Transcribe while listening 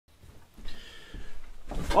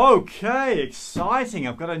Okay, exciting.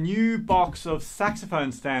 I've got a new box of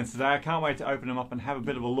saxophone stands today. I can't wait to open them up and have a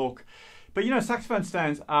bit of a look. But you know, saxophone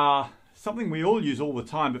stands are something we all use all the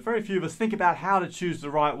time, but very few of us think about how to choose the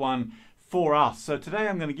right one for us. So today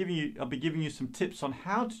I'll be giving you some tips on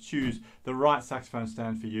how to choose the right saxophone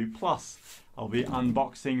stand for you. Plus, I'll be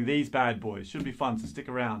unboxing these bad boys. Should be fun, so stick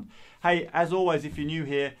around. Hey, as always, if you're new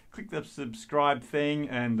here, click the subscribe thing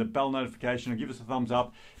and the bell notification and give us a thumbs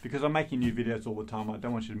up because I'm making new videos all the time. I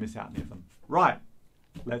don't want you to miss out any of them. Right,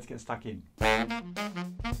 let's get stuck in.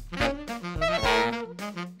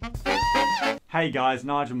 Hey guys,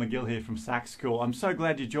 Nigel McGill here from Sax School. I'm so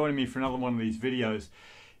glad you're joining me for another one of these videos.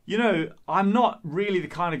 You know, I'm not really the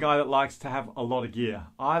kind of guy that likes to have a lot of gear.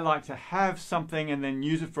 I like to have something and then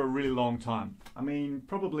use it for a really long time. I mean,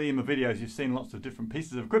 probably in my videos you've seen lots of different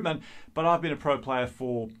pieces of equipment, but I've been a pro player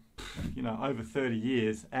for, you know, over 30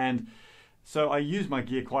 years. And so I use my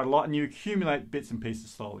gear quite a lot and you accumulate bits and pieces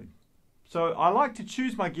slowly. So I like to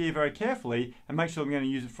choose my gear very carefully and make sure I'm going to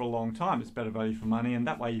use it for a long time. It's better value for money, and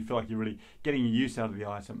that way you feel like you're really getting your use out of the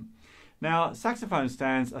item. Now, saxophone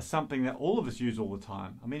stands are something that all of us use all the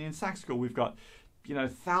time. I mean, in Sax School, we've got, you know,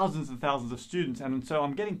 thousands and thousands of students, and so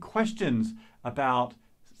I'm getting questions about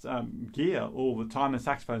gear all the time, and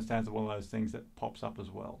saxophone stands are one of those things that pops up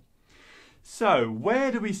as well. So,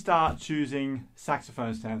 where do we start choosing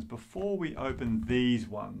saxophone stands before we open these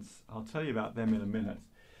ones? I'll tell you about them in a minute.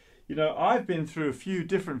 You know, I've been through a few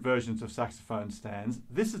different versions of saxophone stands.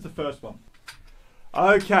 This is the first one.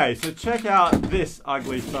 Okay, so check out this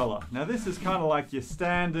ugly fella. Now this is kind of like your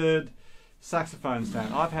standard saxophone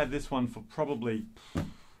stand. I've had this one for probably, I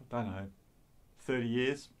don't know, 30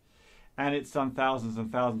 years. And it's done thousands and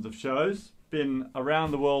thousands of shows. Been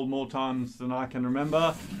around the world more times than I can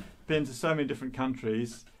remember. Been to so many different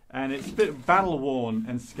countries. And it's a bit battle worn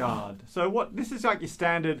and scarred. So this is like your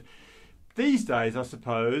standard. These days, I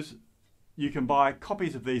suppose, you can buy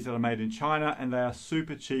copies of these that are made in China and they are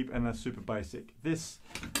super cheap and they're super basic. This,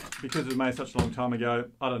 because it was made such a long time ago,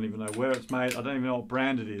 I don't even know where it's made, I don't even know what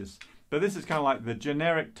brand it is. But this is kind of like the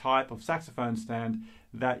generic type of saxophone stand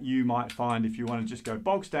that you might find if you want to just go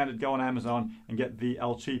bog standard, go on Amazon and get the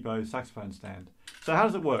El Cheapo saxophone stand. So how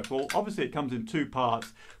does it work? Well, obviously it comes in two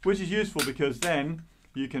parts, which is useful because then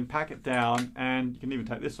you can pack it down and you can even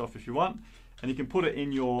take this off if you want, and you can put it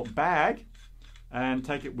in your bag and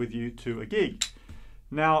take it with you to a gig.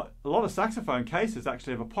 Now, a lot of saxophone cases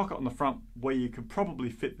actually have a pocket on the front where you could probably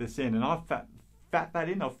fit this in, and I've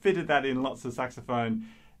fitted that in lots of saxophone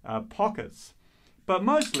pockets. But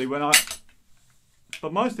mostly when I'm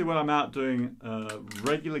out doing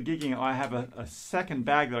regular gigging, I have a second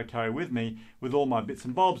bag that I carry with me with all my bits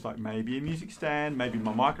and bobs, like maybe a music stand, maybe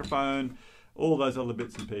my microphone, all those other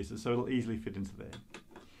bits and pieces, so it'll easily fit into there.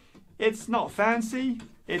 It's not fancy,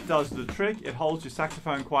 it does the trick. It holds your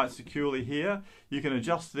saxophone quite securely here. You can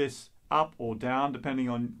adjust this up or down depending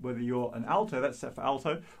on whether you're an alto, that's set for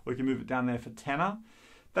alto, or you can move it down there for tenor.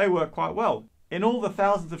 They work quite well. In all the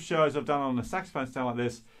thousands of shows I've done on a saxophone stand like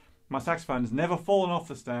this, my saxophone has never fallen off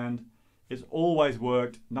the stand. It's always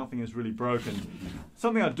worked, nothing is really broken.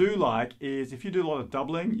 Something I do like is if you do a lot of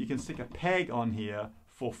doubling, you can stick a peg on here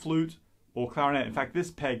for flute or clarinet. In fact, this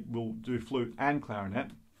peg will do flute and clarinet.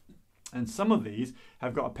 And some of these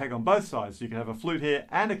have got a peg on both sides. So you can have a flute here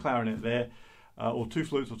and a clarinet there, or two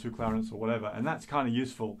flutes or two clarinets or whatever. And that's kind of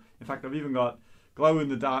useful. In fact, I've even got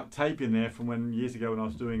glow-in-the-dark tape in there from years ago when I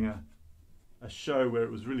was doing a show where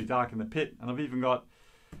it was really dark in the pit. And I've even got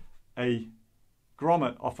a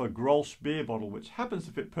grommet off a Grolsch beer bottle, which happens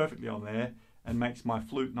to fit perfectly on there and makes my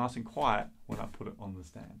flute nice and quiet when I put it on the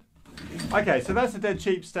stand. Okay, so that's a dead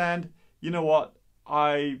cheap stand. You know what?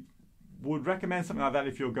 I would recommend something like that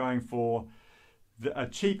if you're going for a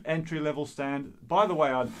cheap entry-level stand. By the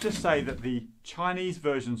way, I'd just say that the Chinese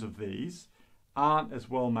versions of these aren't as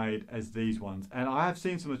well made as these ones. And I have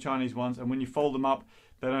seen some of the Chinese ones, and when you fold them up,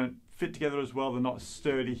 they don't fit together as well. They're not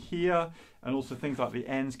sturdy here, and also things like the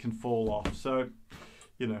ends can fall off. So,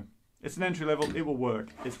 you know, it's an entry level, it will work.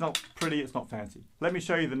 It's not pretty, it's not fancy. Let me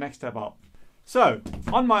show you the next step up. So,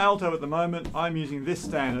 on my alto at the moment, I'm using this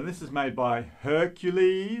stand, and this is made by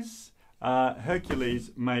Hercules.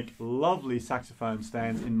 Hercules make lovely saxophone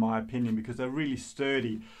stands in my opinion because they're really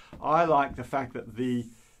sturdy. I like the fact that the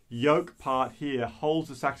yoke part here holds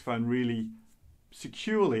the saxophone really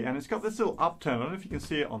securely, and it's got this little upturn. I don't know if you can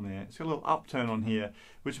see it on there. It's got a little upturn on here,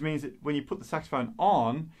 which means that when you put the saxophone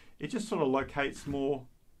on, it just sort of locates more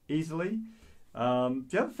easily.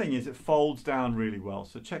 The other thing is it folds down really well.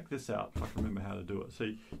 So check this out if I can remember how to do it. So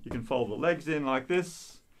you can fold the legs in like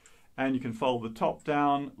this, and you can fold the top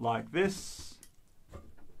down like this.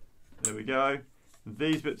 There we go.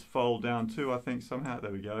 These bits fold down too, I think, somehow.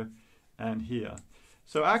 There we go. And here.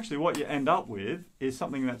 So actually what you end up with is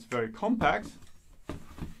something that's very compact,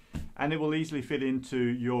 and it will easily fit into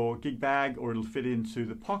your gig bag, or it'll fit into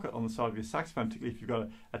the pocket on the side of your saxophone, particularly if you've got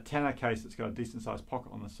a tenor case that's got a decent sized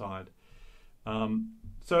pocket on the side.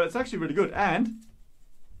 So it's actually really good, and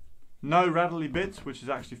no rattly bits, which is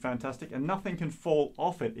actually fantastic, and nothing can fall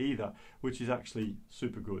off it either, which is actually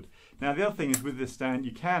super good. Now the other thing is, with this stand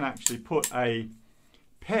you can actually put a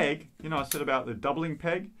peg. You know, I said about the doubling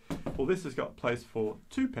peg. Well, this has got place for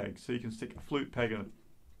 2 pegs, so you can stick a flute peg and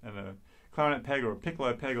a clarinet peg or a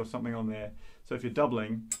piccolo peg or something on there. So if you're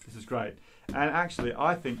doubling, this is great. And actually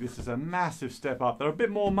I think this is a massive step up. They're a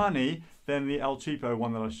bit more money than the El Cheapo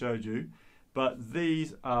one that I showed you, but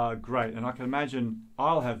these are great, and I can imagine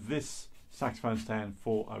I'll have this saxophone stand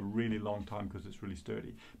for a really long time because it's really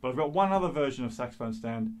sturdy. But I've got one other version of saxophone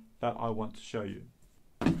stand that I want to show you.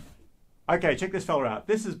 Okay, check this fella out.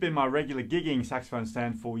 This has been my regular gigging saxophone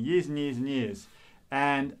stand for years and years and years.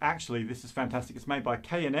 And actually this is fantastic. It's made by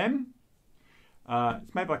K&M. And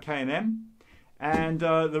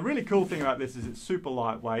the really cool thing about this is it's super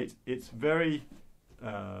lightweight. It's very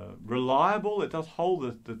reliable. It does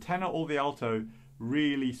hold the tenor or the alto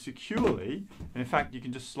really securely. And in fact, you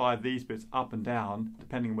can just slide these bits up and down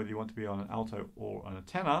depending on whether you want to be on an alto or on a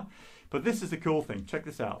tenor. But this is the cool thing. Check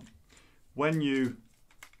this out. When you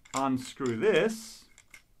unscrew this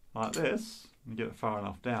like this and get it far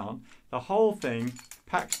enough down, the whole thing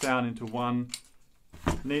packs down into one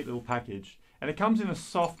neat little package, and it comes in a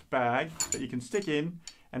soft bag that you can stick in,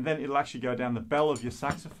 and then it'll actually go down the bell of your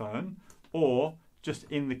saxophone, or just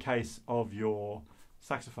in the case of your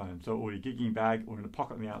saxophone, so or your gigging bag, or in a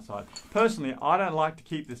pocket on the outside. Personally, I don't like to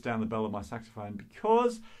keep this down the bell of my saxophone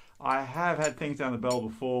because I have had things down the bell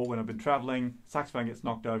before when I've been traveling. Saxophone gets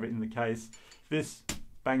knocked over in the case. This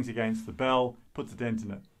bangs against the bell, puts a dent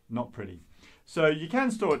in it. Not pretty. So you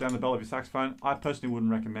can store it down the bell of your saxophone. I personally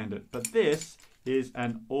wouldn't recommend it, but this is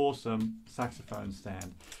an awesome saxophone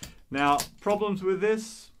stand. Now, problems with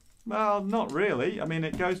this? Well, not really. I mean,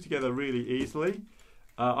 it goes together really easily.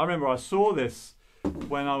 I remember I saw this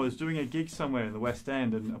when I was doing a gig somewhere in the West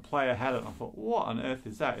End, and a player had it, and I thought, what on earth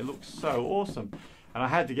is that? It looks so awesome. And I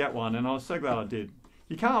had to get one, and I was so glad I did.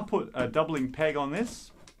 You can't put a doubling peg on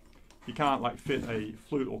this. You can't like fit a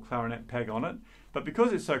flute or clarinet peg on it, but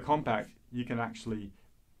because it's so compact, you can actually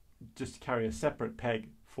just carry a separate peg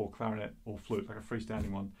for clarinet or flute, like a freestanding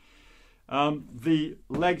one. The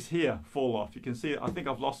legs here fall off. You can see, I think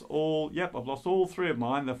I've lost all 3 of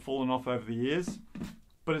mine. They've fallen off over the years,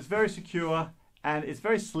 but it's very secure and it's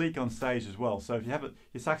very sleek on stage as well. So if you have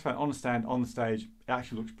your saxophone on a stand on the stage, it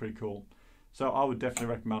actually looks pretty cool. So I would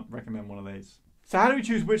definitely recommend one of these. So how do we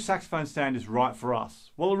choose which saxophone stand is right for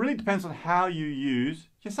us? Well, it really depends on how you use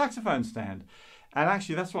your saxophone stand. And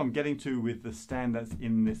actually that's what I'm getting to with the stand that's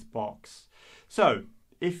in this box. So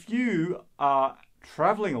if you are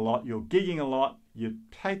traveling a lot, you're gigging a lot, you're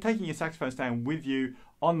taking your saxophone stand with you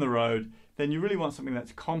on the road, then you really want something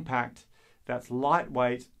that's compact, that's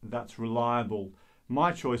lightweight, that's reliable.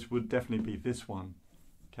 My choice would definitely be this one,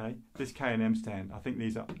 okay? This K&M stand. I think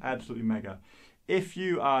these are absolutely mega. If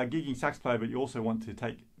you are a gigging sax player, but you also want to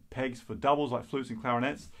take pegs for doubles like flutes and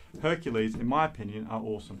clarinets, Hercules, in my opinion, are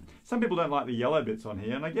awesome. Some people don't like the yellow bits on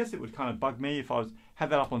here, and I guess it would kind of bug me if I had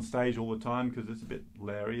that up on stage all the time because it's a bit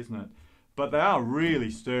glary, isn't it? But they are really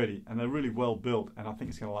sturdy and they're really well built, and I think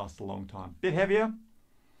it's going to last a long time. Bit heavier,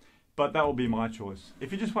 but that will be my choice.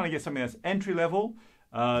 If you just want to get something that's entry level,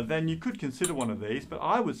 then you could consider one of these, but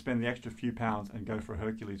I would spend the extra few pounds and go for a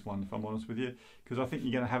Hercules one, if I'm honest with you, because I think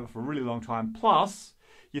you're going to have it for a really long time. Plus,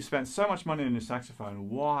 you've spent so much money on your saxophone,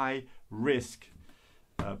 why risk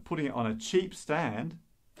putting it on a cheap stand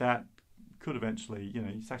that could eventually, you know,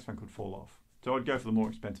 your saxophone could fall off. So I'd go for the more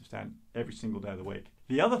expensive stand every single day of the week.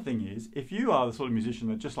 The other thing is, if you are the sort of musician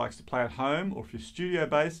that just likes to play at home, or if you're studio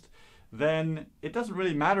based, then it doesn't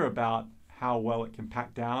really matter about how well it can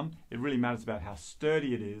pack down. It really matters about how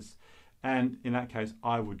sturdy it is. And in that case,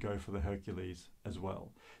 I would go for the Hercules as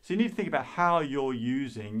well. So you need to think about how you're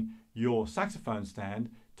using your saxophone stand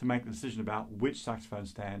to make the decision about which saxophone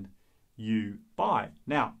stand you buy.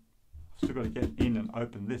 Now, I've still got to get in and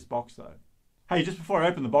open this box though. Hey, just before I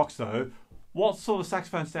open the box though, what sort of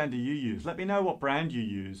saxophone stand do you use? Let me know what brand you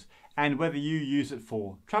use and whether you use it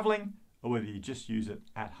for traveling or whether you just use it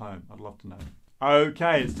at home. I'd love to know.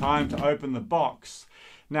 Okay, it's time to open the box.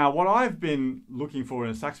 Now, what I've been looking for in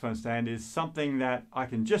a saxophone stand is something that I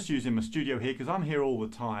can just use in my studio here because I'm here all the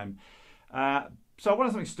time. So I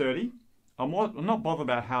wanted something sturdy. I'm not bothered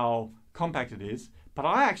about how compact it is, but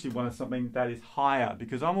I actually wanted something that is higher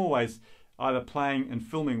because I'm always either playing and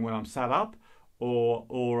filming when I'm sat up,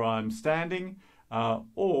 or I'm standing,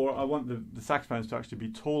 or I want the saxophones to actually be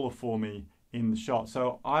taller for me in the shot.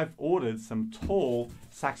 So I've ordered some tall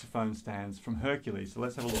saxophone stands from Hercules. So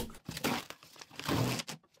let's have a look.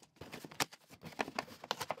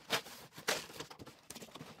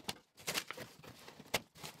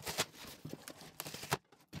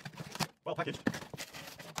 Well packaged.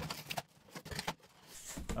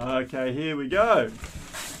 Okay, here we go.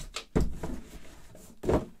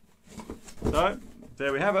 So,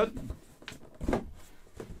 there we have it.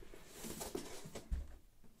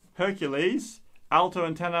 Hercules, alto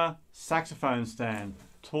and tenor saxophone stand,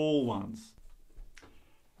 tall ones.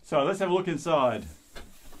 So let's have a look inside.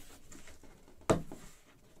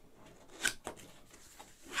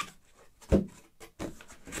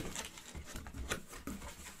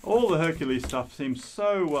 All the Hercules stuff seems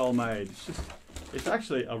so well made. It's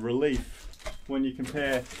actually a relief when you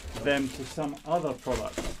compare them to some other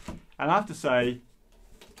products. And I have to say,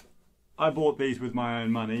 I bought these with my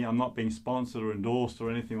own money. I'm not being sponsored or endorsed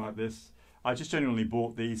or anything like this. I just genuinely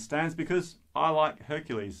bought these stands because I like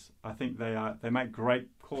Hercules. I think they make great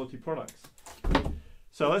quality products.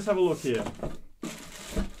 So let's have a look here.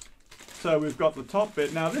 So we've got the top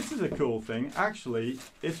bit. Now this is a cool thing. Actually,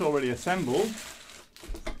 it's already assembled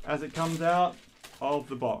as it comes out of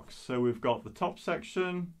the box. So we've got the top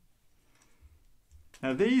section.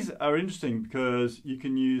 Now these are interesting because you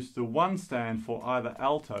can use the one stand for either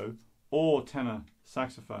alto or tenor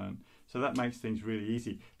saxophone. So that makes things really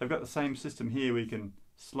easy. They've got the same system here. We can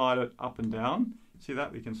slide it up and down. See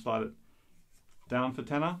that? We can slide it down for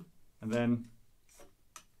tenor and then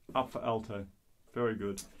up for alto. Very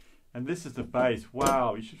good. And this is the bass.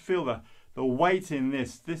 Wow, you should feel the weight in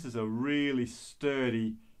this. This is a really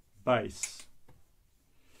sturdy bass.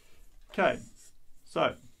 Okay,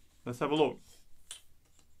 so let's have a look.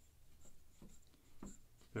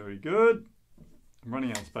 Very good. I'm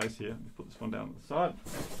running out of space here. Let me put this one down to the side.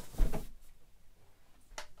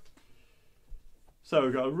 So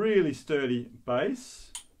we've got a really sturdy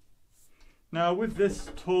bass. Now with this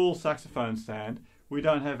tall saxophone stand, we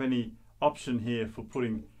don't have any option here for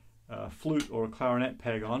putting a flute or a clarinet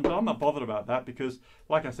peg on, but I'm not bothered about that because,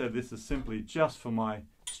 like I said, this is simply just for my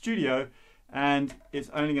studio and it's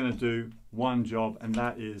only going to do one job, and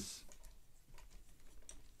that is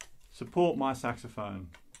support my saxophone.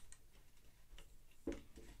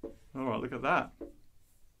 All right, look at that.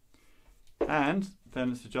 And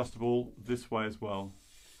then it's adjustable this way as well.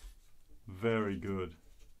 Very good.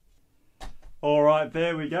 All right,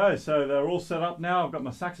 there we go. So they're all set up now. I've got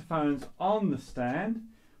my saxophones on the stand.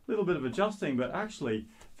 A little bit of adjusting, but actually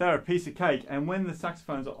they're a piece of cake. And when the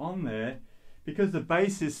saxophones are on there, because the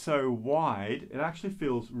bass is so wide, it actually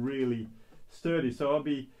feels really sturdy. So I'll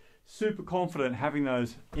be super confident having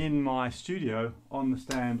those in my studio on the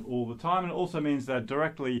stand all the time. And it also means they're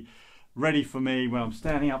directly ready for me when I'm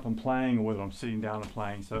standing up and playing or whether I'm sitting down and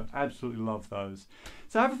playing. So absolutely love those.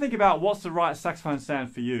 So have a think about what's the right saxophone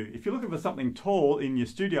stand for you. If you're looking for something tall in your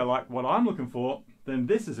studio like what I'm looking for, then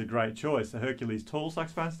this is a great choice, the Hercules tall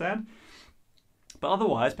saxophone stand. But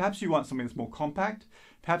otherwise, perhaps you want something that's more compact,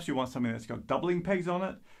 perhaps you want something that's got doubling pegs on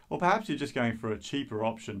it, or perhaps you're just going for a cheaper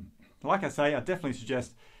option. Like I say, I definitely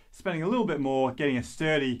suggest spending a little bit more, getting a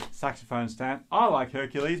sturdy saxophone stand. I like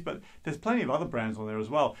Hercules, but there's plenty of other brands on there as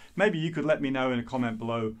well. Maybe you could let me know in a comment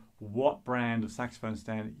below what brand of saxophone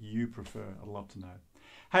stand you prefer. I'd love to know.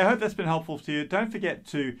 Hey, I hope that's been helpful to you. Don't forget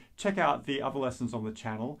to check out the other lessons on the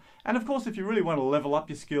channel. And of course, if you really want to level up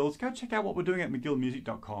your skills, go check out what we're doing at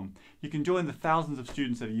mcgillmusic.com. You can join the thousands of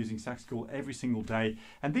students that are using Sax School every single day.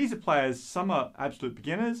 And these are players, some are absolute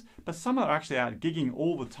beginners, but some are actually out gigging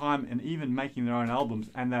all the time and even making their own albums.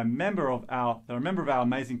 And they're a member of our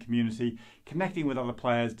amazing community, connecting with other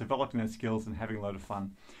players, developing their skills and having a load of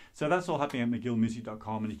fun. So that's all happening at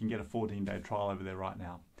mcgillmusic.com, and you can get a 14-day trial over there right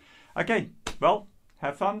now. Okay, well,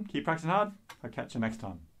 have fun, keep practicing hard. I'll catch you next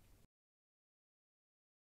time.